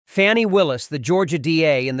Feni Willis, the Georgia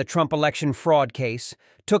DA in the Trump election fraud case,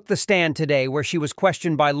 took the stand today where she was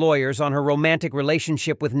questioned by lawyers on her romantic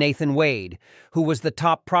relationship with Nathan Wade, who was the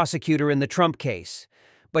top prosecutor in the Trump case.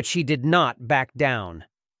 But she did not back down.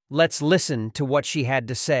 Let's listen to what she had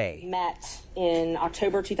to say. Met in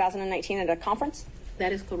October 2019 at a conference?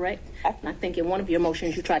 That is correct. And I think in one of your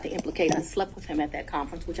motions you tried to implicate I slept with him at that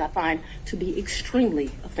conference, which I find to be extremely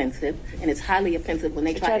offensive. And it's highly offensive when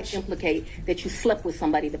they try to implicate that you slept with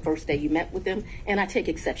somebody the first day you met with them. And I take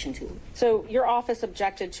exception to it. So your office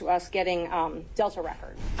objected to us getting Delta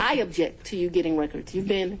records. I object to you getting records. You've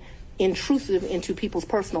been intrusive into people's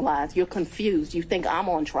personal lives. You're confused. You think I'm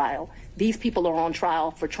on trial. These people are on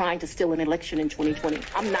trial for trying to steal an election in 2020.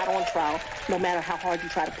 I'm not on trial, no matter how hard you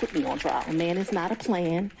try to put me on trial. A man is not a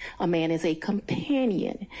plan. A man is a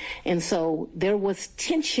companion. And so there was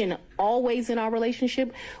tension always in our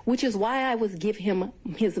relationship, which is why I would give him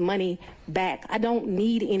his money back. I don't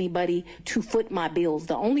need anybody to foot my bills.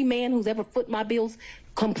 The only man who's ever foot my bills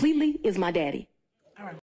completely is my daddy.